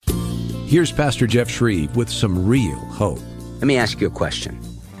Here's Pastor Jeff Shreve with some real hope. Let me ask you a question.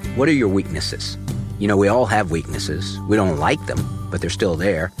 What are your weaknesses? You know, we all have weaknesses. We don't like them, but they're still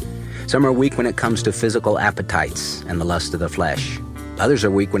there. Some are weak when it comes to physical appetites and the lust of the flesh. Others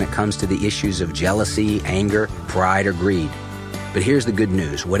are weak when it comes to the issues of jealousy, anger, pride, or greed. But here's the good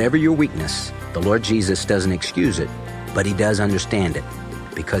news. Whatever your weakness, the Lord Jesus doesn't excuse it, but He does understand it,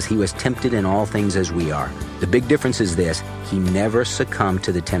 because He was tempted in all things as we are. The big difference is this: He never succumbed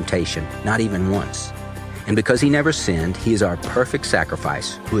to the temptation, not even once. And because He never sinned, He is our perfect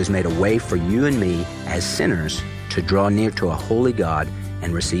sacrifice, who has made a way for you and me as sinners to draw near to a holy God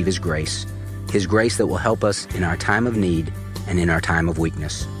and receive His grace that will help us in our time of need and in our time of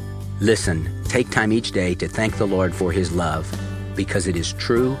weakness. Listen, take time each day to thank the Lord for His love, because it is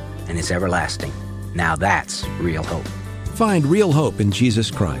true and it's everlasting. Now that's real hope. Find real hope in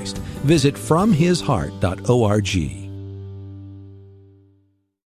Jesus Christ. Visit FromHisHeart.org.